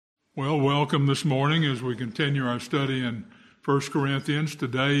Well, welcome this morning as we continue our study in 1 Corinthians,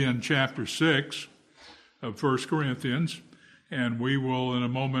 today in chapter 6 of 1 Corinthians. And we will in a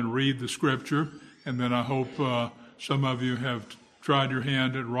moment read the scripture, and then I hope some of you have tried your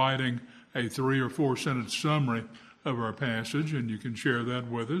hand at writing a 3 or 4 sentence summary of our passage, and you can share that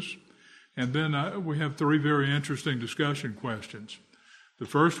with us. And then we have 3 very interesting discussion questions. The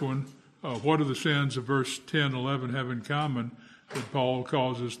first one, what do the sins of verse 10, 11 have in common that Paul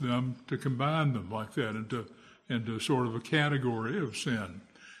causes them to combine them like that into sort of a category of sin?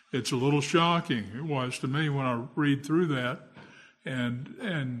 It's a little shocking. It was to me when I read through that,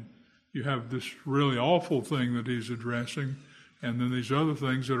 and you have this really awful thing that he's addressing, and then these other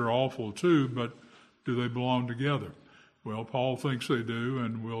things that are awful too, but do they belong together? Well, Paul thinks they do,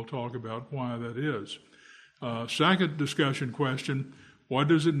 and we'll talk about why that is. Second discussion question, what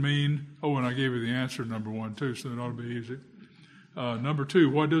does it mean? Oh, and I gave you the answer, number 1, too, so that ought to be easy. Number 2,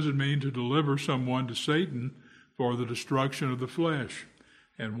 what does it mean to deliver someone to Satan for the destruction of the flesh?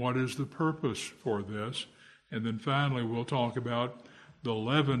 And what is the purpose for this? And then finally, we'll talk about the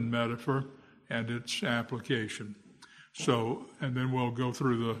leaven metaphor and its application. So, and then we'll go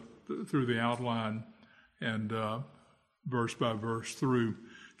through the outline and verse by verse through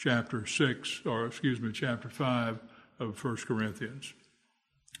chapter 5 of 1 Corinthians.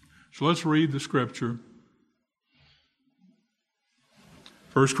 So let's read the scripture.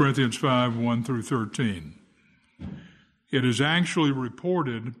 1 Corinthians 5, 1 through 13. It is actually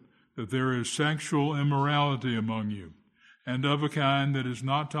reported that there is sexual immorality among you, and of a kind that is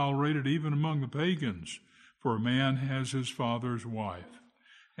not tolerated even among the pagans, for a man has his father's wife,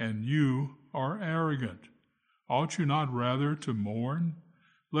 and you are arrogant. Ought you not rather to mourn?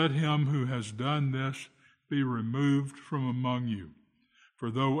 Let him who has done this be removed from among you. For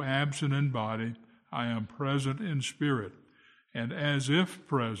though absent in body, I am present in spirit, and as if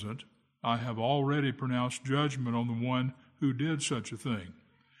present, I have already pronounced judgment on the one who did such a thing.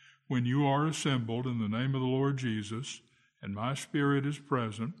 When you are assembled in the name of the Lord Jesus, and my spirit is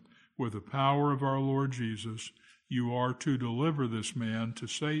present, with the power of our Lord Jesus, you are to deliver this man to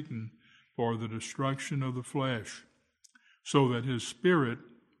Satan for the destruction of the flesh, so that his spirit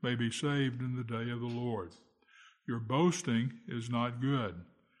may be saved in the day of the Lord. Your boasting is not good.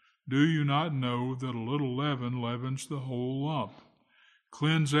 Do you not know that a little leaven leavens the whole lump?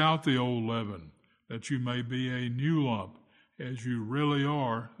 Cleanse out the old leaven, that you may be a new lump, as you really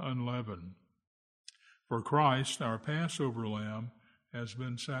are unleavened. For Christ, our Passover lamb, has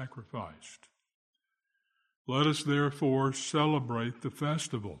been sacrificed. Let us therefore celebrate the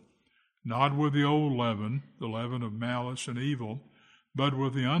festival, not with the old leaven, the leaven of malice and evil, but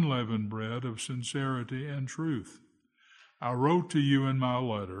with the unleavened bread of sincerity and truth. I wrote to you in my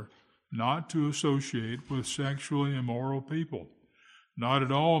letter not to associate with sexually immoral people, not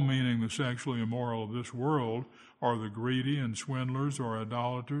at all meaning the sexually immoral of this world, or the greedy and swindlers or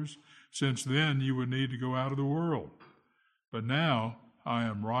idolaters, since then you would need to go out of the world. But now I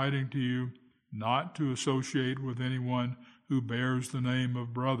am writing to you not to associate with anyone who bears the name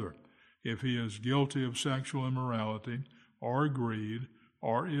of brother, if he is guilty of sexual immorality, or greed,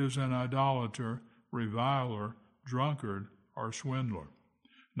 or is an idolater, reviler, drunkard, or swindler,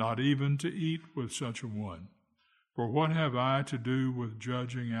 not even to eat with such a one. For what have I to do with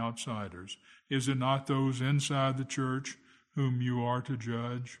judging outsiders? Is it not those inside the church whom you are to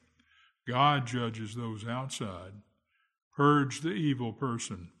judge? God judges those outside. Purge the evil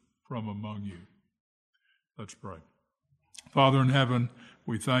person from among you. Let's pray. Father in heaven,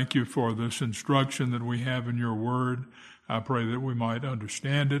 we thank you for this instruction that we have in your word. I pray that we might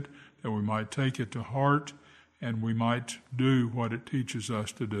understand it, that we might take it to heart, and we might do what it teaches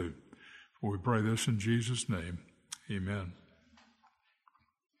us to do. We pray this in Jesus' name. Amen.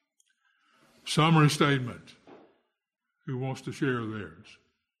 Summary statement. Who wants to share theirs?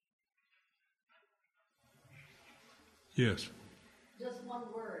 Yes. Just one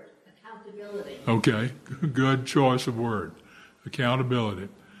word, accountability. Okay, good choice of word. Accountability.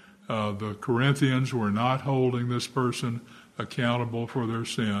 The Corinthians were not holding this person accountable for their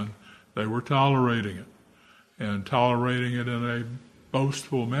sin. They were tolerating it, and tolerating it in a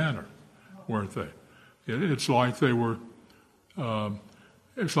boastful manner, weren't they? It's like they were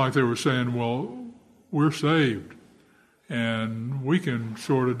saying, well, we're saved, and we can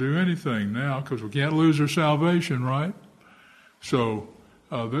sort of do anything now because we can't lose our salvation, right? So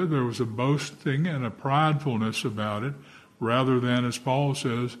there was a boasting and a pridefulness about it, rather than, as Paul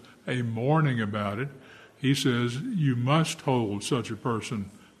says, a mourning about it. He says you must hold such a person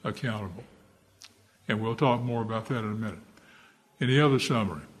accountable. And we'll talk more about that in a minute. Any other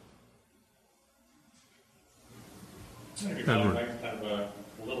summary? I have a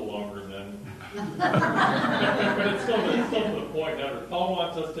little longer But it's still to the point. Now, Paul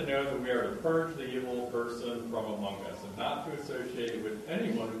wants us to know that we are to purge the evil person from among us, and not to associate with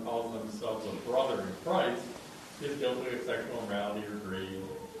anyone who calls themselves a brother in Christ, is guilty of sexual immorality or greed,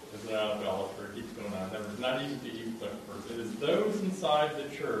 is an idolater, keeps going on. That is not even to eat such a person. It is those inside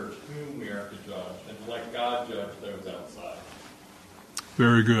the church whom we are to judge, and to let God judge those outside.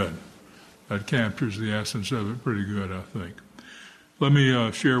 Very good. That captures the essence of it pretty good, I think. Let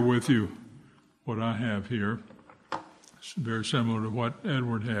me share with you what I have here. It's very similar to what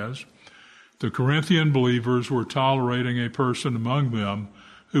Edward has. The Corinthian believers were tolerating a person among them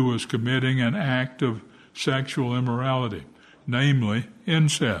who was committing an act of sexual immorality, namely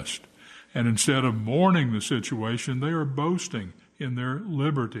incest. And instead of mourning the situation, they are boasting in their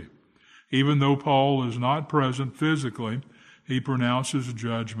liberty. Even though Paul is not present physically, he pronounces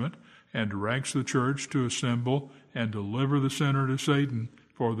judgment and directs the church to assemble and deliver the sinner to Satan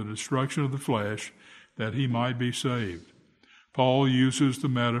for the destruction of the flesh, that he might be saved. Paul uses the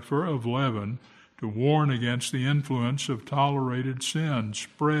metaphor of leaven to warn against the influence of tolerated sin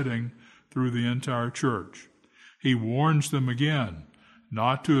spreading through the entire church. He warns them again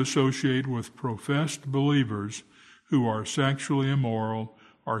not to associate with professed believers who are sexually immoral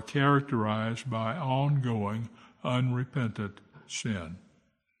or characterized by ongoing, unrepentant sin.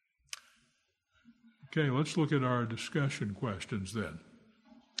 Okay, let's look at our discussion questions then.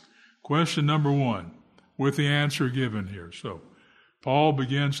 Question number 1, with the answer given here. So, Paul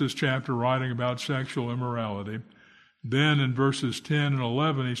begins this chapter writing about sexual immorality. Then in verses 10 and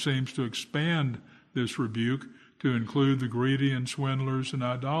 11, he seems to expand this rebuke to include the greedy and swindlers and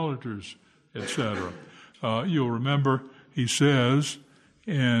idolaters, etc. You'll remember he says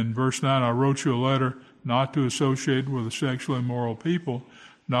in verse 9, I wrote you a letter not to associate with the sexually immoral people,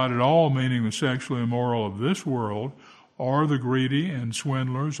 not at all meaning the sexually immoral of this world, or the greedy and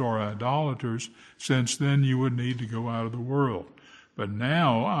swindlers or idolaters, since then you would need to go out of the world. But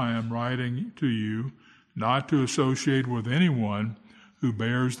now I am writing to you not to associate with anyone who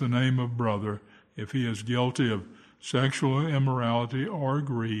bears the name of brother if he is guilty of sexual immorality or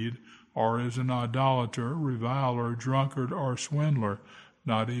greed, or is an idolater, reviler, drunkard, or swindler,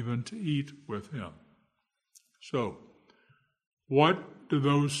 not even to eat with him. So, what do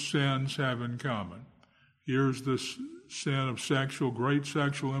those sins have in common? Here's this sin of great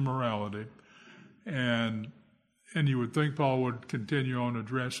sexual immorality, and you would think Paul would continue on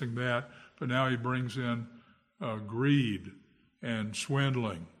addressing that, but now he brings in greed and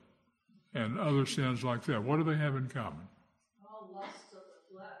swindling and other sins like that. What do they have in common? All lusts of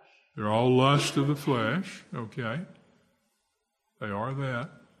the flesh. They're all lust of the flesh, okay. They are that.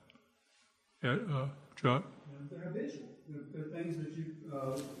 Chuck? They're habitual. They're things that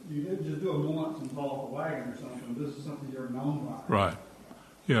you didn't just do them once and fall off a wagon or something. This is something you're known by. Right.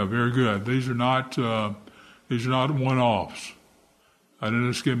 Yeah, very good. These are not one-offs. I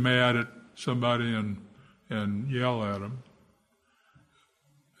didn't just get mad at somebody and yell at them.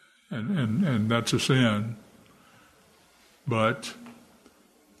 And that's a sin. But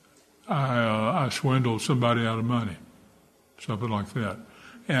I swindled somebody out of money, something like that.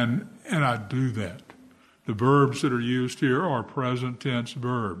 And I do that. The verbs that are used here are present tense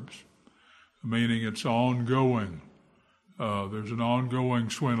verbs, meaning it's ongoing. There's an ongoing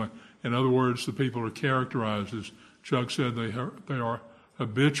swindling. In other words, the people are characterized, as Chuck said, they are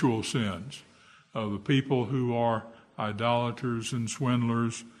habitual sins. The people who are idolaters and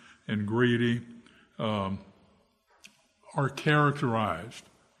swindlers and greedy are characterized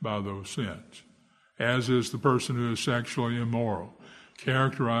by those sins, as is the person who is sexually immoral,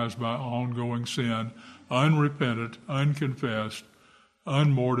 characterized by ongoing sin, unrepentant, unconfessed,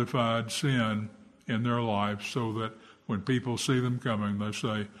 unmortified sin in their life, so that when people see them coming, they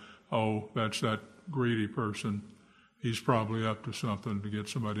say, oh, that's that greedy person. He's probably up to something to get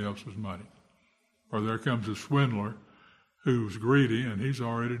somebody else's money. Or there comes a swindler who's greedy, and he's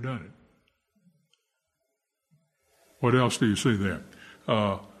already done it. What else do you see there?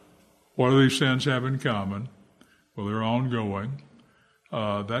 What do these sins have in common? Well, they're ongoing.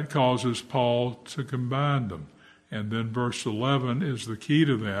 That causes Paul to combine them. And then verse 11 is the key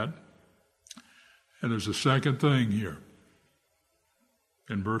to that. And there's a second thing here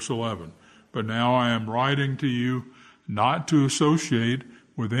in verse 11. But now I am writing to you not to associate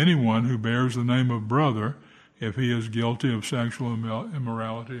with anyone who bears the name of brother if he is guilty of sexual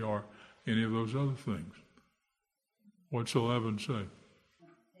immorality or any of those other things. What's 11 say?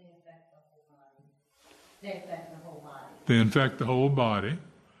 They affect the whole body. They affect the whole body. They infect the whole body.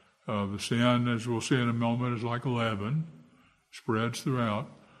 The sin, as we'll see in a moment, is like leaven, spreads throughout.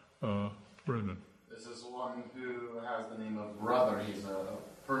 Brendan. This is one who has the name of brother. He's a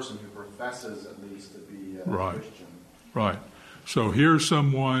person who professes at least to be a Right. Christian. Right. So here's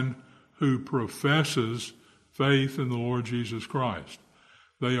someone who professes faith in the Lord Jesus Christ.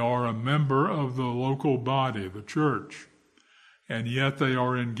 They are a member of the local body, the church, and yet they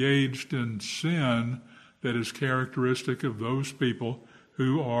are engaged in sin that is characteristic of those people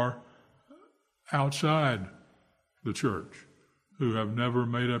who are outside the church, who have never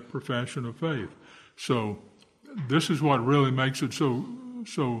made a profession of faith. So this is what really makes it so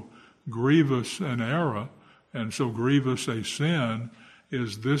grievous an error and so grievous a sin,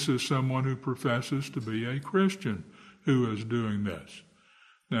 is this is someone who professes to be a Christian who is doing this.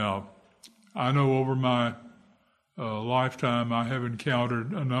 Now, I know over my lifetime I have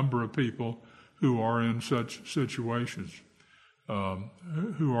encountered a number of people who are in such situations,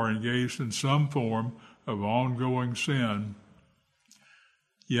 who are engaged in some form of ongoing sin,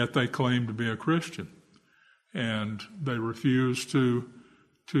 yet they claim to be a Christian, and they refuse to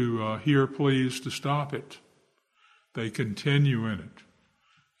hear pleas to stop it. They continue in it.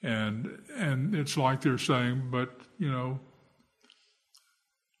 And it's like they're saying, but,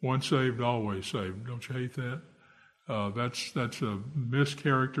 once saved, always saved. Don't you hate that? That's a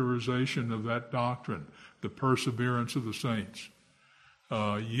mischaracterization of that doctrine, the perseverance of the saints.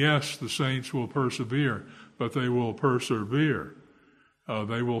 Yes, the saints will persevere, but they will persevere.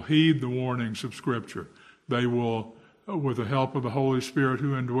 They will heed the warnings of Scripture. They will, with the help of the Holy Spirit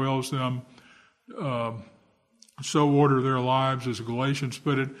who indwells them, so order their lives, as Galatians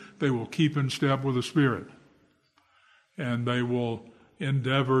put it, they will keep in step with the Spirit. And they will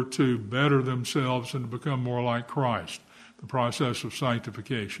endeavor to better themselves and to become more like Christ, the process of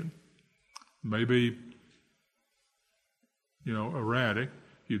sanctification. Maybe, erratic.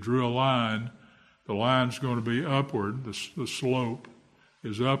 You drew a line, the line's going to be upward, the slope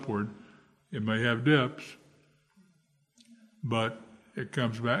is upward. It may have dips, but it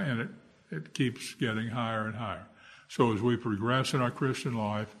comes back and it keeps getting higher and higher. So as we progress in our Christian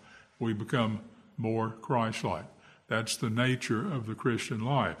life, we become more Christ-like. That's the nature of the Christian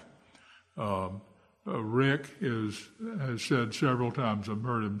life. Rick has said several times, I've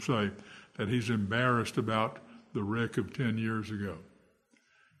heard him say, that he's embarrassed about the Rick of 10 years ago.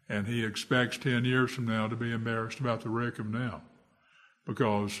 And he expects 10 years from now to be embarrassed about the Rick of now,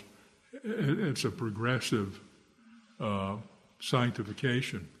 because it's a progressive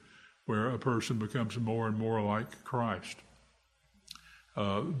sanctification where a person becomes more and more like Christ.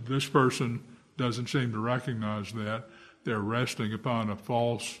 This person doesn't seem to recognize that. They're resting upon a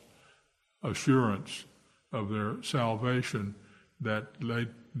false assurance of their salvation that they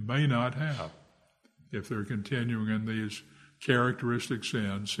may not have if they're continuing in these characteristic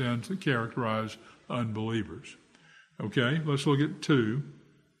sins that characterize unbelievers. Okay, let's look at 2.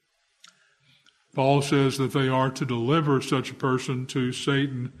 Paul says that they are to deliver such a person to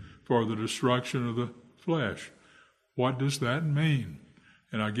Satan for the destruction of the flesh. What does that mean?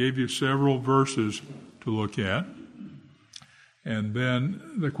 And I gave you several verses to look at. And then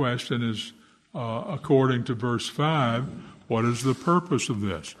the question is, according to verse 5, what is the purpose of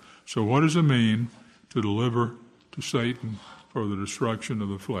this? So what does it mean to deliver to Satan for the destruction of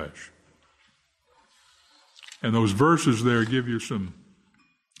the flesh? And those verses there give you some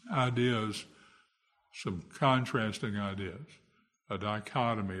ideas, some contrasting ideas, a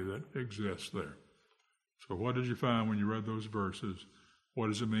dichotomy that exists there. So what did you find when you read those verses? What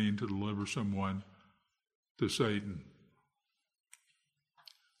does it mean to deliver someone to Satan?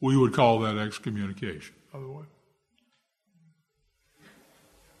 We would call that excommunication, by the way.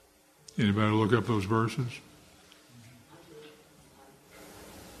 Anybody look up those verses?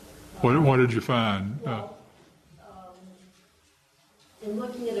 What did you find? In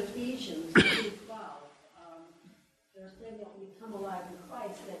looking at Ephesians 2:12, they're saying that when you come alive in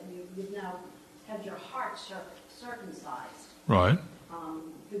Christ, that you've now had your heart circumcised. Right.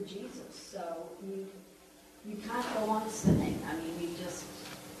 Through Jesus. So you can't go on sinning. I mean,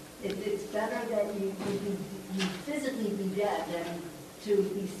 it's better that you physically be dead than to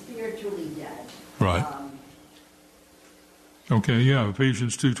be spiritually dead. Right. Okay, yeah,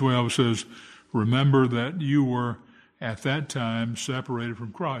 Ephesians 2:12 says, remember that you were at that time separated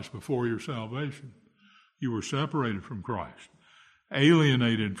from Christ before your salvation. You were separated from Christ,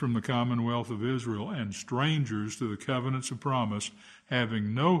 alienated from the commonwealth of Israel, and strangers to the covenants of promise,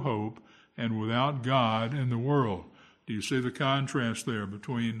 having no hope and without God in the world. Do you see the contrast there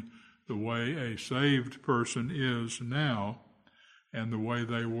between the way a saved person is now and the way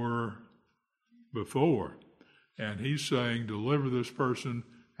they were before? And he's saying, deliver this person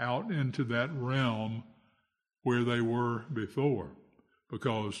out into that realm where they were before,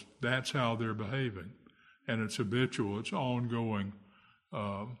 because that's how they're behaving. And it's habitual, it's ongoing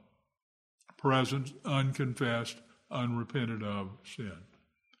present, unconfessed, unrepented of sin.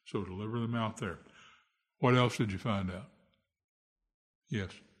 So deliver them out there. What else did you find out? Yes.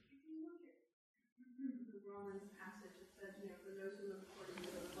 The Romans passage, it says, for those who live according to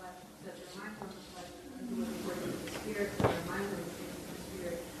the flesh, that their minds on the flesh, and who live according to the Spirit, that their minds are according to the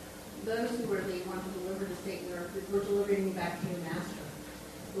Spirit. Those who were the one who delivered to Satan, we're delivering you back to your master,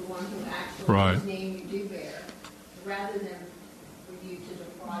 the one who actually, whose name you do bear, rather than for you to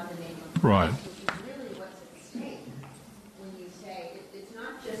defraud the name of Christ, which is really what's at stake when you say, it's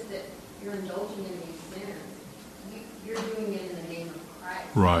not just that you're indulging in these sins, you're doing it in the name of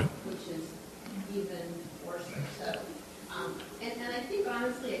Christ, which is even worse. So, and I think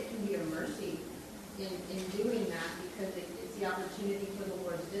honestly it can be a mercy in doing that, because it's the opportunity for the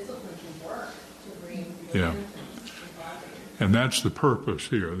Lord's discipline to work to bring repentance and godliness. And that's the purpose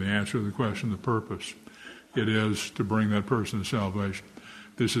here, the answer to the question, the purpose. It is to bring that person to salvation.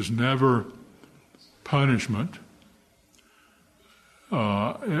 This is never punishment.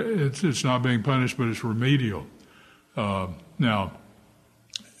 It's not being punished, but it's remedial. Now,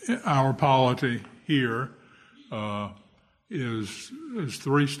 our polity here is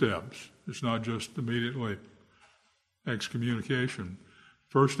 3 steps. It's not just immediately excommunication.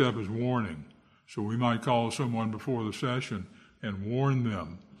 First step is warning. So we might call someone before the session and warn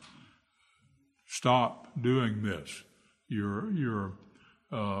them, stop doing this. You're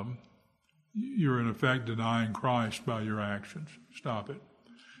in effect denying Christ by your actions. Stop it.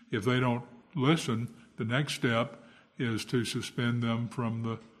 If they don't listen, the next step is to suspend them from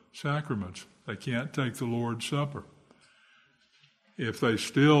the sacraments. They can't take the Lord's Supper. If they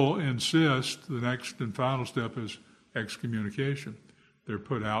still insist, the next and final step is excommunication. They're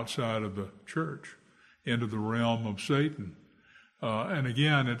put outside of the church, into the realm of Satan. And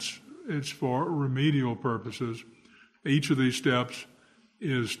again, it's for remedial purposes. Each of these steps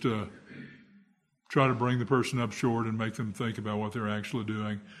is to try to bring the person up short and make them think about what they're actually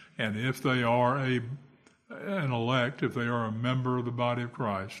doing. And if they are an elect, if they are a member of the body of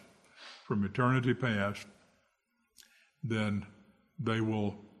Christ from eternity past, then they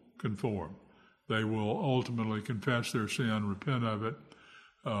will conform. They will ultimately confess their sin, repent of it,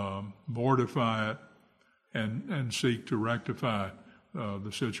 mortify it, and seek to rectify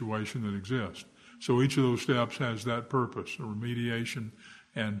the situation that exists. So each of those steps has that purpose, a remediation,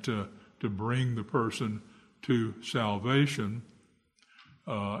 and to bring the person to salvation,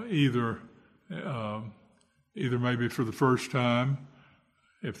 either maybe for the first time,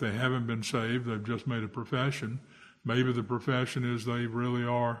 if they haven't been saved, they've just made a profession. Maybe the profession is they really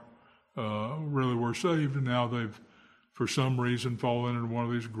were saved, and now they've, for some reason, fallen into one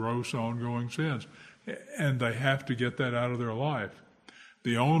of these gross ongoing sins. And they have to get that out of their life.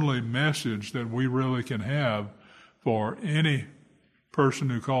 The only message that we really can have for any person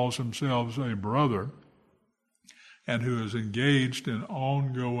who calls themselves a brother and who is engaged in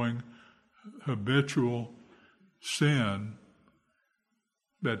ongoing habitual sin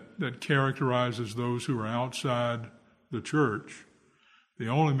that characterizes those who are outside the church, the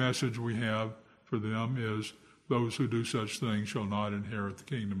only message we have for them is those who do such things shall not inherit the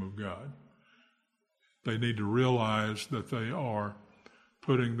kingdom of God. They need to realize that they are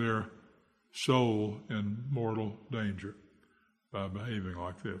putting their soul in mortal danger by behaving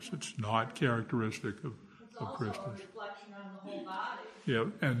like this. It's not characteristic of Christians. It's also a reflection on the whole body. Yeah,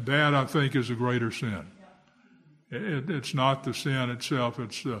 and that, I think, is a greater sin. It's not the sin itself.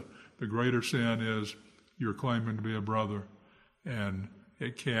 It's the greater sin is you're claiming to be a brother, and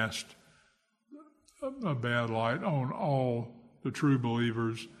it casts a bad light on all the true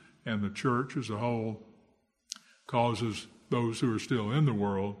believers, and the church as a whole causes those who are still in the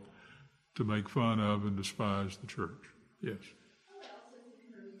world to make fun of and despise the church. Yes. I would also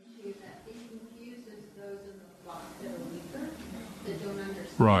encourage you that it confuses those in the flock that are weaker, that don't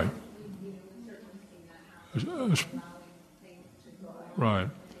understand. Right. We've certainly seen that happen. Allowing things to go on. Right.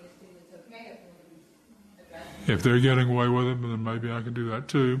 They assume it's okay if nobody's If they're getting away with it, then maybe I can do that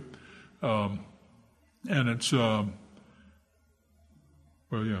too. And it's, well,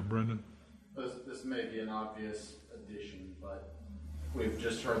 yeah, Brendan. This may be an obvious addition, but we've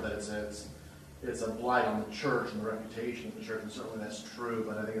just heard that it's a blight on the church and the reputation of the church, and certainly that's true,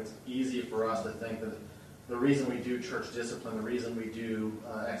 but I think it's easy for us to think that the reason we do church discipline, the reason we do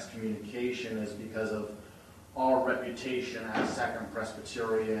excommunication is because of our reputation as Sacrament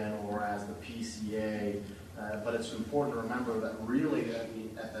Presbyterian or as the PCA, but it's important to remember that really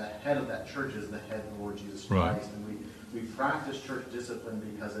at the head of that church is the head, the Lord Jesus Christ, and we practice church discipline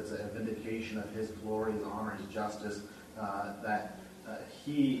because it's a vindication of His glory, His honor, His justice, that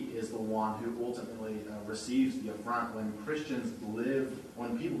he is the one who ultimately receives the affront when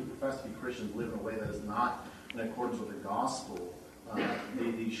when people who profess to be Christians live in a way that is not in accordance with the gospel.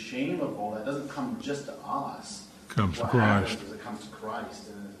 The shame of all that doesn't come just to us. Comes to what Christ. happens is it comes to Christ,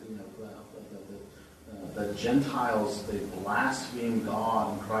 and the Gentiles, they blaspheme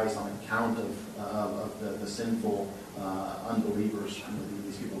God and Christ on account of the sinful unbelievers.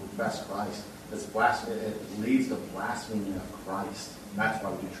 These people who profess Christ. It leads to blasphemy of Christ. And that's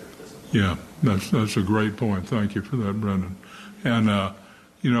why we do church discipline. Yeah, that's a great point. Thank you for that, Brendan. And,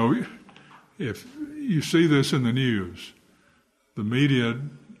 if you see this in the news, the media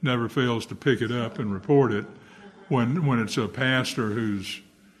never fails to pick it up and report it when it's a pastor who's,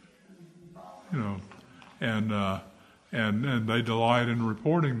 and they delight in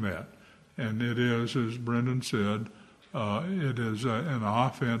reporting that. And it is, as Brendan said, it is an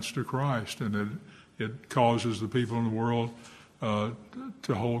offense to Christ, and it causes the people in the world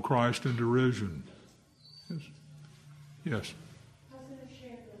to hold Christ in derision. Yes. I was going to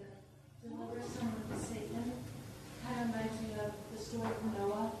share the deliver someone from Satan. Kind of reminds me of the story of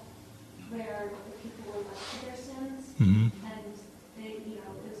Noah, where the people were left to their sins, and they, it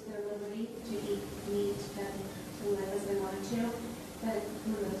was their liberty to eat meat and to live as they wanted to. But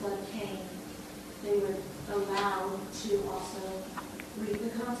when the flood came, they were allowed to also reap the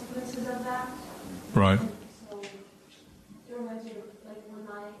consequences of that. Right. So it reminds me of like when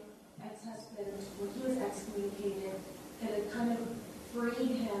my ex-husband, when he was excommunicated, it kind of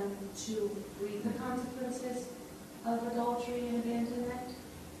freed him to reap the consequences of adultery and abandonment.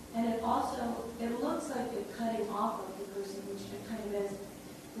 And it looks like a cutting off of the person, which it kind of is.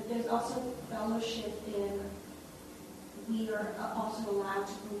 But there's also fellowship in, we are also allowed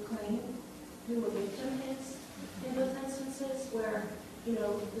to proclaim who a victim is in those instances where,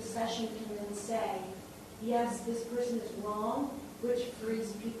 the session can then say, yes, this person is wrong, which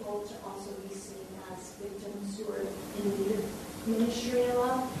frees people to also be seen as victims who are in need of ministry and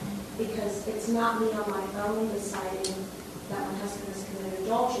love, because it's not me on my own deciding that my husband has committed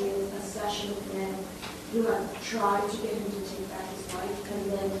adultery. It's a session of men who have tried to get him to take back his life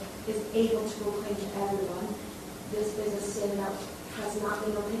and then is able to proclaim to everyone, this is a sin that has not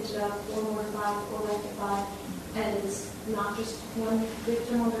been repented of or mortified or rectified, and it's not just one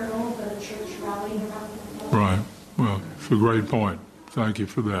victim on their own, but a church rallying around them. Right. Well, it's a great point. Thank you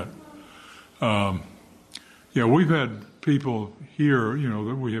for that. We've had people here,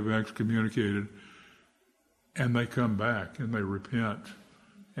 that we have excommunicated, and they come back and they repent,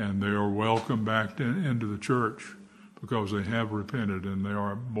 and they are welcomed back into the church because they have repented and they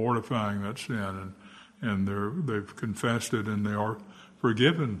are mortifying that sin, and they've confessed it, and they are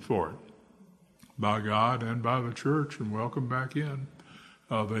forgiven for it by God and by the church and welcomed back in.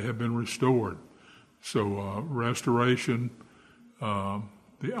 They have been restored. So restoration,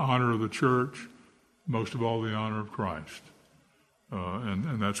 the honor of the church, most of all the honor of Christ.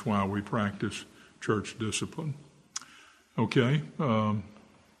 And that's why we practice church discipline. Okay,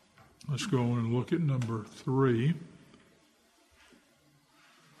 let's go and look at number 3.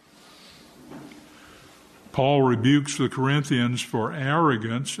 Paul rebukes the Corinthians for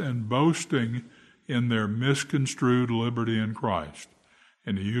arrogance and boasting in their misconstrued liberty in Christ.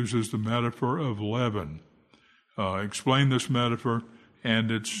 And he uses the metaphor of leaven. Explain this metaphor and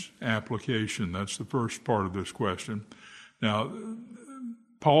its application. That's the first part of this question. Now,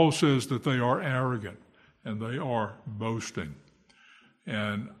 Paul says that they are arrogant and they are boasting.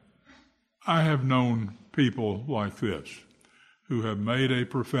 And I have known people like this who have made a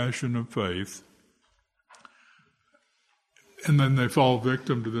profession of faith, and then they fall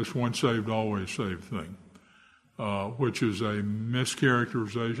victim to this once saved, always saved thing, which is a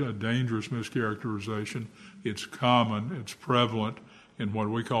mischaracterization, a dangerous mischaracterization. It's common, it's prevalent in what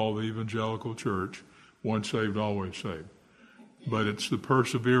we call the evangelical church, once saved, always saved. But it's the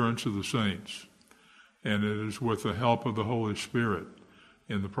perseverance of the saints, and it is with the help of the Holy Spirit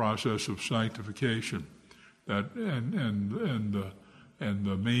in the process of sanctification that and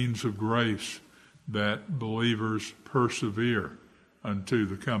the means of grace that believers persevere unto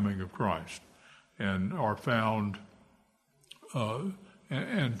the coming of Christ and are found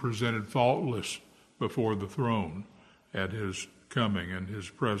and presented faultless before the throne at his coming and his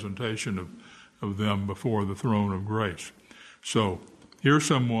presentation of them before the throne of grace. So here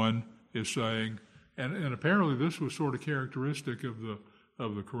someone is saying, and apparently this was sort of characteristic of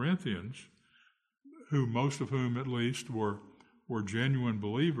the Corinthians, who most of whom at least were genuine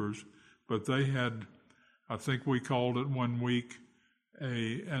believers, but they had, I think we called it one week,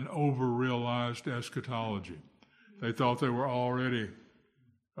 an over-realized eschatology. They thought they were already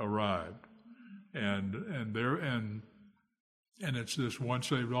arrived, and And it's this once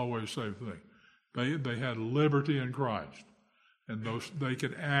saved, always saved thing. They had liberty in Christ, and they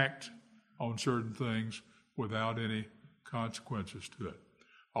could act on certain things without any consequences to it.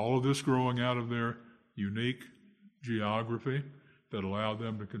 All of this growing out of their unique geography that allowed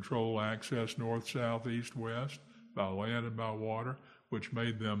them to control access north, south, east, west, by land and by water, which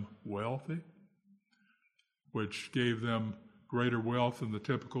made them wealthy, which gave them greater wealth than the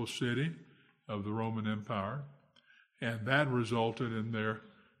typical city of the Roman Empire, and that resulted in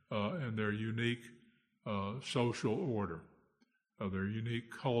their unique social order, their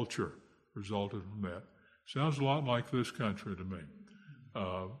unique culture resulted from that. Sounds a lot like this country to me.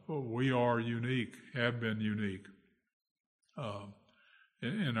 We are unique, have been unique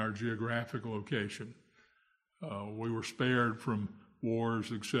in our geographic location. We were spared from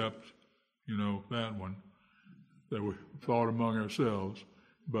wars except, that one that we fought among ourselves.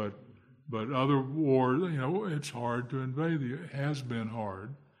 But other wars, it's hard to invade. It has been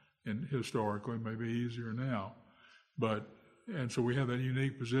hard, and historically, maybe easier now. And so we have that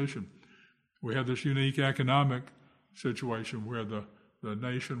unique position. We have this unique economic situation where the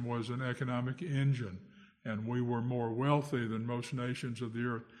nation was an economic engine, and we were more wealthy than most nations of the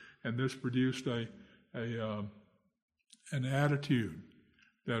earth. And this produced an attitude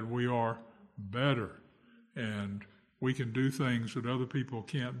that we are better and we can do things that other people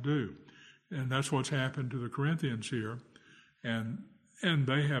can't do. And that's what's happened to the Corinthians here. And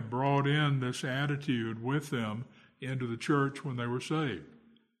they have brought in this attitude with them into the church when they were saved.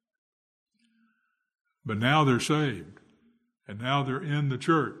 But now they're saved, and now they're in the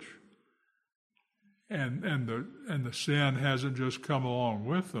church. And the sin hasn't just come along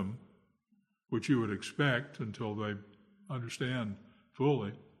with them, which you would expect until they understand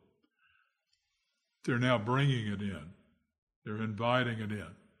fully. They're now bringing it in. They're inviting it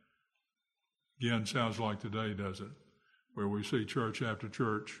in. Again, sounds like today, does it? Where we see church after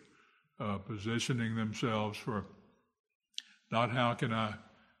church positioning themselves for not how can I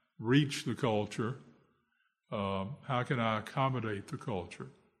reach the culture, how can I accommodate the culture?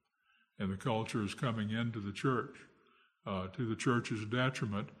 And the culture is coming into the church to the church's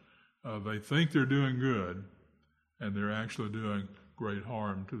detriment. They think they're doing good, and they're actually doing great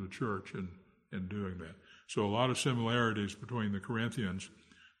harm to the church in doing that. So a lot of similarities between the Corinthians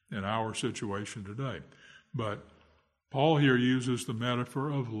and our situation today. But Paul here uses the metaphor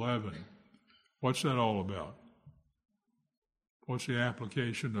of leaven. What's that all about? What's the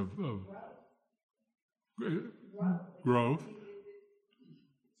application of growth?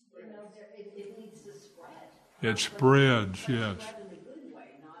 It needs to spread. It spreads, yes. Spread in a good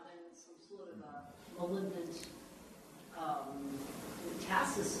way, not in some sort of a malignant,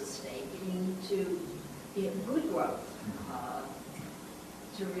 metastasis state. You need to get good growth,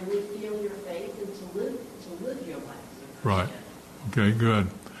 to really feel your faith and to live your life. Right. Okay, good.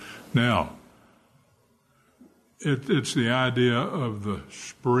 Now, it's the idea of the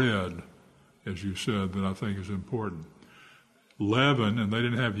spread, as you said, that I think is important. Leaven, and they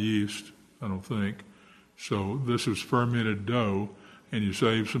didn't have yeast, I don't think, so this is fermented dough, and you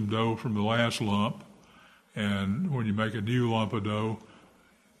save some dough from the last lump, and when you make a new lump of dough,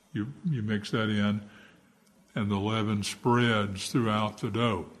 you mix that in, and the leaven spreads throughout the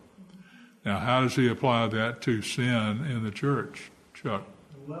dough. Now, how does he apply that to sin in the church, Chuck?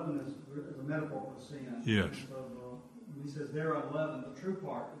 The leaven is a metaphor for sin. Yes. So when he says they're unleavened, the true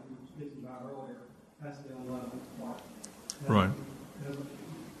part that we were speaking about earlier has the unleavened part. Right. It hasn't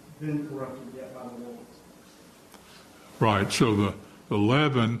been corrupted yet by the world. Right. So the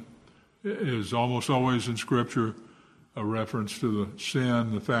leaven is almost always in Scripture a reference to the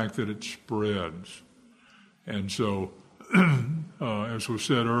sin, the fact that it spreads. And so, as was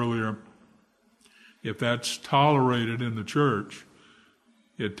said earlier, if that's tolerated in the church,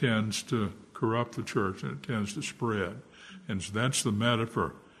 it tends to corrupt the church and it tends to spread. And so that's the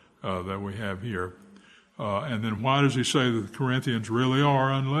metaphor that we have here. And then why does he say that the Corinthians really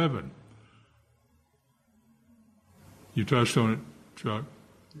are unleavened? You touched on it, Chuck.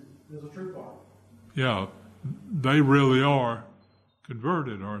 There's a true part. Yeah, they really are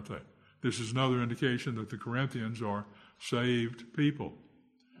converted, aren't they? This is another indication that the Corinthians are saved people.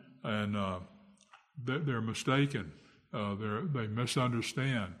 And they're mistaken. They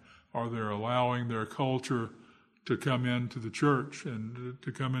misunderstand. Or they're allowing their culture to come into the church and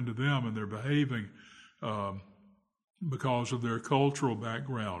to come into them, and they're behaving because of their cultural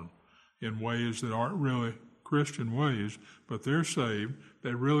background in ways that aren't really Christian ways, but they're saved.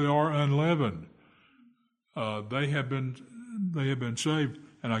 They really are unleavened. They have been saved.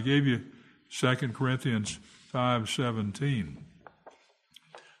 And I gave you 2 Corinthians 5:17.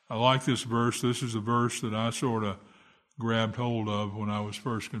 I like this verse. This is a verse that I sort of grabbed hold of when I was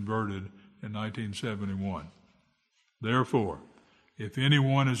first converted in 1971. Therefore, if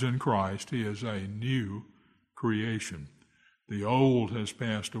anyone is in Christ, he is a new creation. The old has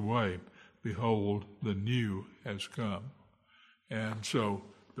passed away. Behold, the new has come. And so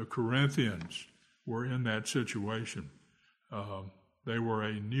the Corinthians were in that situation. They were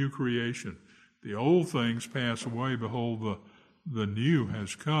a new creation. The old things pass away. Behold, the new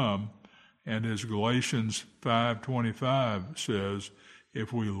has come. And as Galatians 5:25 says,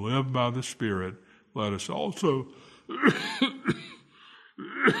 if we live by the Spirit, let us also,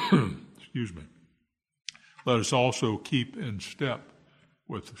 excuse me, let us also keep in step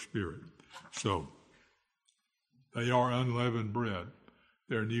with the Spirit. So, they are unleavened bread.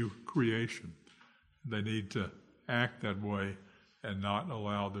 They're new creation. They need to act that way and not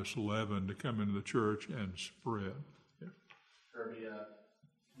allow this leaven to come into the church and spread. Yeah. Kirby,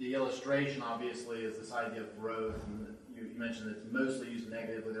 the illustration obviously is this idea of growth, and you mentioned it's mostly used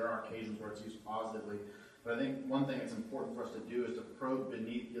negatively. There are occasions where it's used positively. But I think one thing that's important for us to do is to probe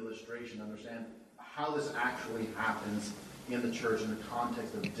beneath the illustration, to understand how this actually happens in the church in the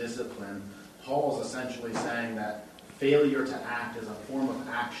context of discipline. Paul is essentially saying that failure to act is a form of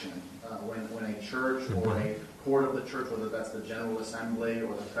action. When a church or a court of the church, whether that's the General Assembly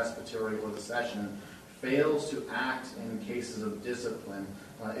or the Presbytery or the Session, fails to act in cases of discipline,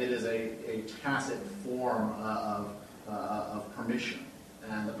 it is a tacit form of permission.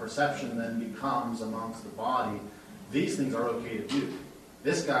 And the perception then becomes amongst the body, these things are okay to do.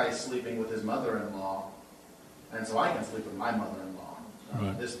 This guy is sleeping with his mother-in-law, and so I can sleep with my mother-in-law.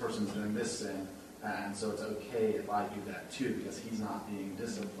 Right. This person's doing this sin, and so it's okay if I do that too, because he's not being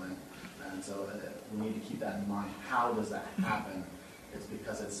disciplined. And so we need to keep that in mind. How does that happen? It's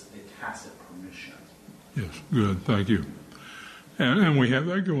because it's a tacit permission. Yes, good, thank you. And we have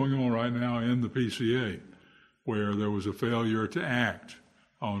that going on right now in the PCA, where there was a failure to act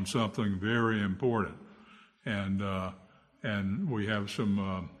on something very important. And we have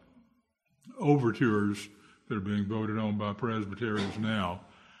some overtures that are being voted on by Presbyterians now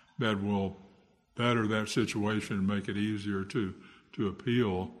that will better that situation and make it easier to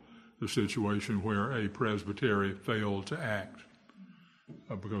appeal the situation where a presbytery failed to act.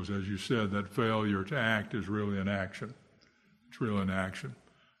 Because as you said, that failure to act is really an action. It's really an action.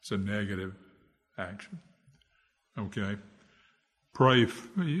 It's a negative action. Okay? Pray,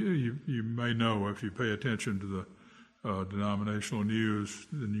 you may know, if you pay attention to the denominational news,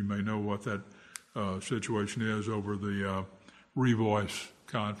 then you may know what that situation is over the Revoice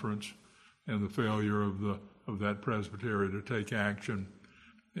conference and the failure of that presbytery to take action,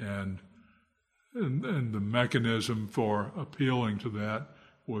 and the mechanism for appealing to that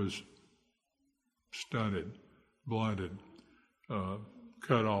was stunted, blunted,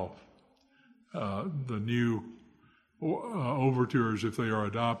 cut off. The new overtures, if they are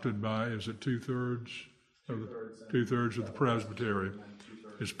adopted by, is it two-thirds of the presbytery,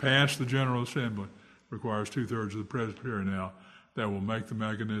 is passed the General Assembly, requires two-thirds of the presbytery now, that will make the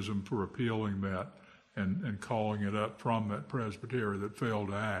mechanism for appealing that and calling it up from that presbytery that failed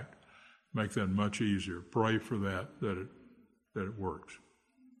to act, make that much easier. Pray for that it works.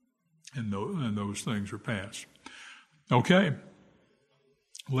 And those things are passed. Okay.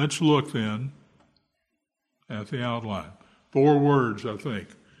 Let's look then at the outline. 4 words, I think,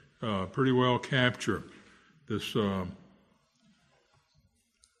 pretty well capture this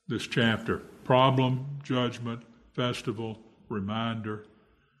chapter. Problem, judgment, festival, reminder,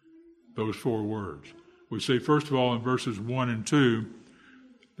 those 4 words. We see, first of all, in verses 1 and 2,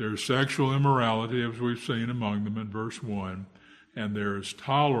 there's sexual immorality, as we've seen among them in verse 1, and there's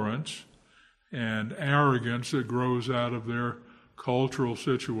tolerance and arrogance that grows out of their cultural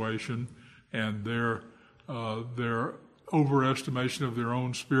situation and their overestimation of their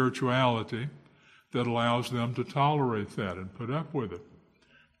own spirituality that allows them to tolerate that and put up with it.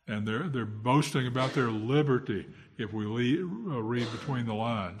 And they're boasting about their liberty, if we read between the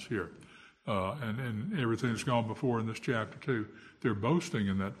lines here, and everything that's gone before in this chapter too. They're boasting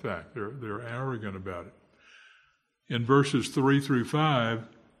in that fact. They're arrogant about it. In verses 3 through 5,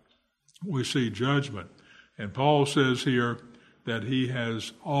 we see judgment. And Paul says here that he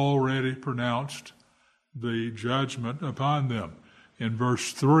has already pronounced the judgment upon them. In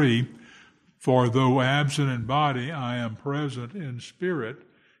verse 3, for though absent in body, I am present in spirit,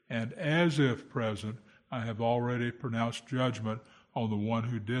 and as if present, I have already pronounced judgment on the one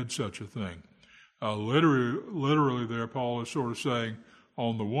who did such a thing. Literally there, Paul is sort of saying,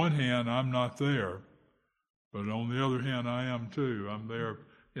 on the one hand, I'm not there, but on the other hand, I am too. I'm there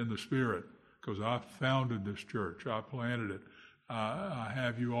in the spirit, because I founded this church. I planted it. I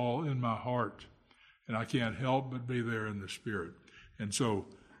have you all in my heart. and I can't help but be there in the Spirit. And so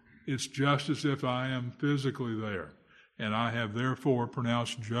it's just as if I am physically there, and I have therefore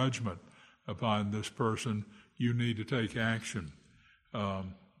pronounced judgment upon this person. You need to take action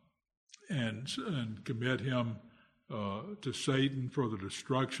and commit him to Satan for the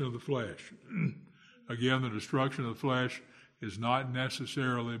destruction of the flesh. Again, the destruction of the flesh is not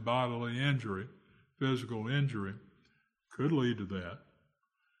necessarily bodily injury, physical injury. Could lead to that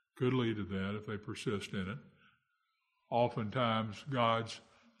if they persist in it. Oftentimes, God's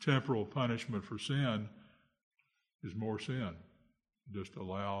temporal punishment for sin is more sin. Just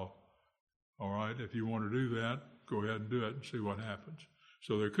allow, all right, if you want to do that, go ahead and do it and see what happens.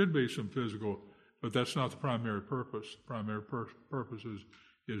 So there could be some physical, but that's not the primary purpose. The primary purpose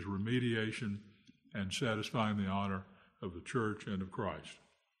is remediation and satisfying the honor of the church and of Christ.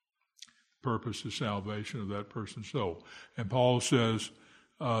 Purpose is salvation of that person's soul. And Paul says,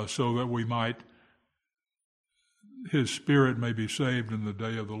 so that we might, his spirit may be saved in the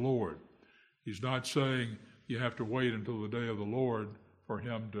day of the Lord. He's not saying you have to wait until the day of the Lord for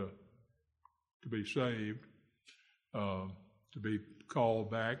him to be saved, to be called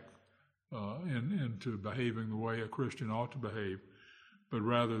back into behaving the way a Christian ought to behave, but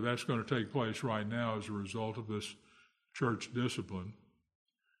rather that's going to take place right now as a result of this church discipline.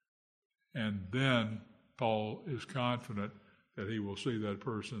 And then Paul is confident that he will see that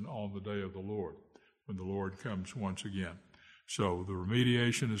person on the day of the Lord, when the Lord comes once again. So the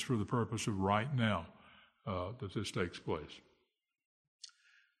remediation is for the purpose of right now that this takes place.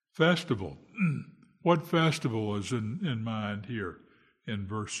 Festival. What festival is in mind here in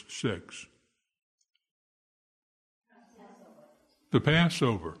verse 6? The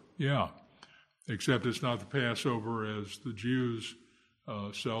Passover, yeah. Except it's not the Passover as the Jews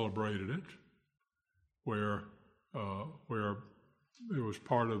celebrated it, where it was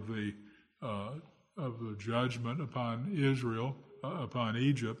part of the judgment upon Israel, upon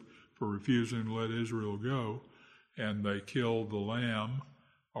Egypt, for refusing to let Israel go, and they killed the lamb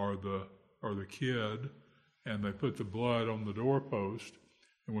or the kid, and they put the blood on the doorpost.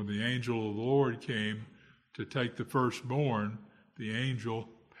 And when the angel of the Lord came to take the firstborn, the angel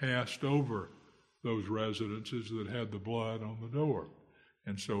passed over those residences that had the blood on the door.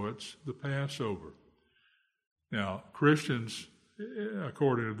 And so it's the Passover. Now, Christians,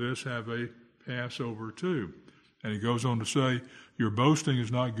 according to this, have a Passover too. And he goes on to say, your boasting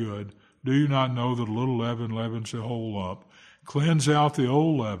is not good. Do you not know that a little leaven leavens the whole lump? Cleanse out the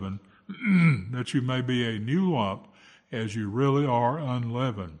old leaven, that you may be a new lump, as you really are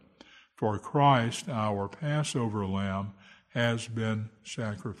unleavened. For Christ, our Passover lamb, has been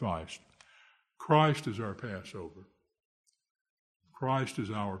sacrificed. Christ is our Passover. Christ is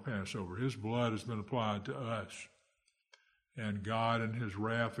our Passover. His blood has been applied to us. And God in his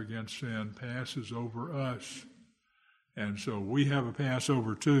wrath against sin passes over us. And so we have a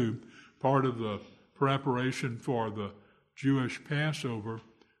Passover too. Part of the preparation for the Jewish Passover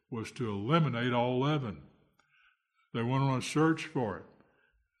was to eliminate all leaven. They went on a search for it.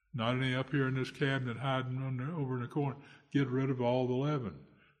 Not any up here in this cabinet hiding over in the corner. Get rid of all the leaven.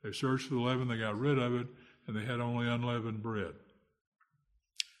 They searched for the leaven, they got rid of it, and they had only unleavened bread.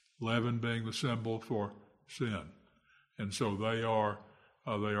 Leaven being the symbol for sin. And so they are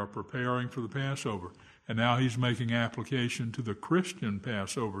preparing for the Passover. And now he's making application to the Christian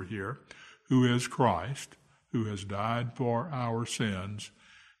Passover here, who is Christ, who has died for our sins,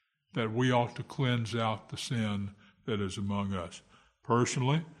 that we ought to cleanse out the sin that is among us.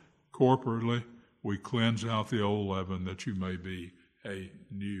 Personally, corporately, we cleanse out the old leaven that you may be a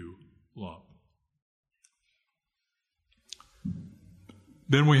new lump.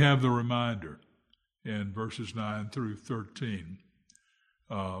 Then we have the reminder in verses 9 through 13.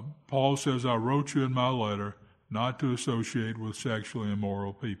 Paul says, I wrote you in my letter not to associate with sexually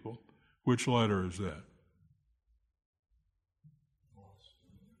immoral people. Which letter is that?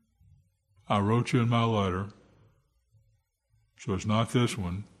 I wrote you in my letter. So it's not this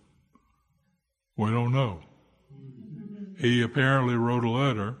one. We don't know. He apparently wrote a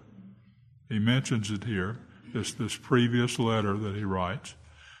letter. He mentions it here, this previous letter that he writes,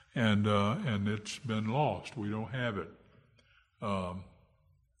 and it's been lost. We don't have it.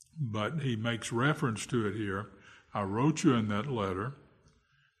 But he makes reference to it here. I wrote you in that letter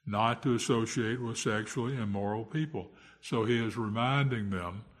not to associate with sexually immoral people. So he is reminding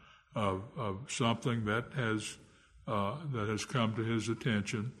them of something that has come to his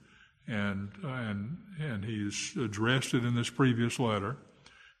attention, and he's addressed it in this previous letter,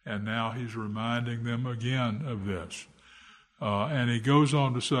 and now he's reminding them again of this. And he goes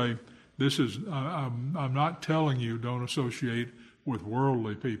on to say, "This is I'm not telling you don't associate with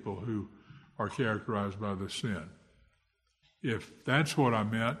worldly people who are characterized by this sin. If that's what I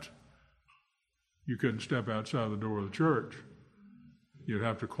meant, you couldn't step outside the door of the church. You'd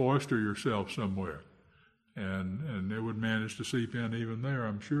have to cloister yourself somewhere, and it would manage to seep in even there,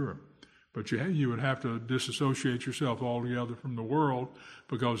 I'm sure. But you would have to disassociate yourself altogether from the world,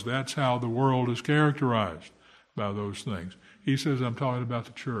 because that's how the world is characterized, by those things. He says, I'm talking about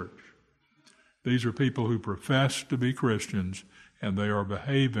the church. These are people who profess to be Christians, and they are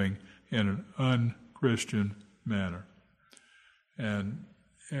behaving in an unchristian manner. And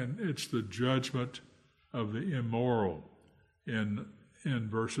it's the judgment of the immoral in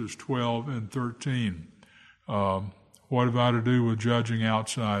verses 12 and 13. What have I to do with judging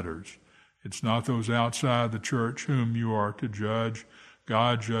outsiders? It's not those outside the church whom you are to judge.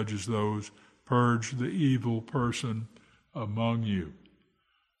 God judges those. Purge the evil person among you.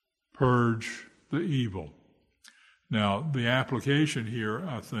 Purge the evil. Now, the application here,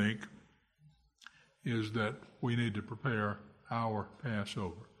 I think, is that we need to prepare our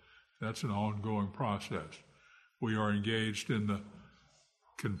Passover. That's an ongoing process. We are engaged in the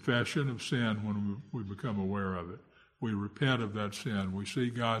confession of sin when we become aware of it. We repent of that sin. We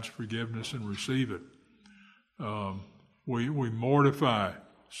seek God's forgiveness and receive it. We mortify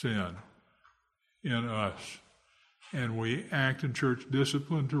sin in us, and we act in church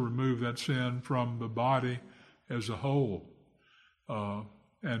discipline to remove that sin from the body as a whole.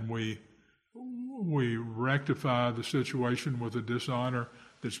 And we rectify the situation with the dishonor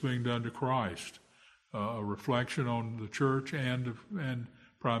that's being done to Christ, a reflection on the church and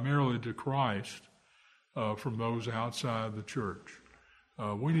primarily to Christ from those outside the church.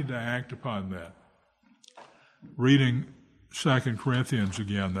 We need to act upon that. Reading 2 Corinthians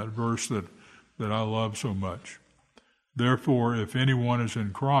again, that verse that I love so much. Therefore, if anyone is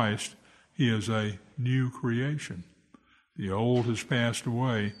in Christ, he is a new creation. The old has passed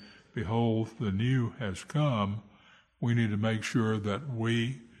away. Behold, the new has come. We need to make sure that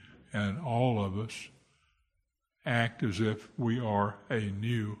we and all of us act as if we are a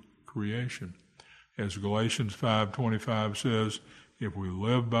new creation. As Galatians 5:25 says, if we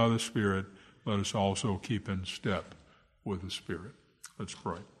live by the Spirit, let us also keep in step with the Spirit. Let's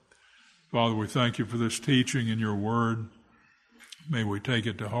pray. Father, we thank you for this teaching in your word. May we take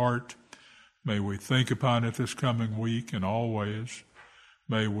it to heart. May we think upon it this coming week and always.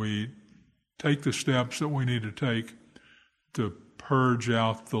 May we take the steps that we need to take to purge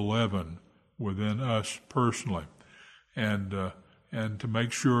out the leaven within us personally, and to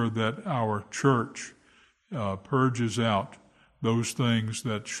make sure that our church purges out those things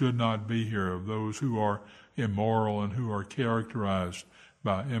that should not be here, of those who are immoral and who are characterized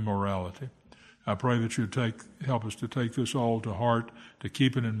by immorality. I pray that you help us to take this all to heart, to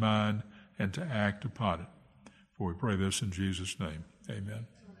keep it in mind, and to act upon it. For we pray this in Jesus' name. Amen.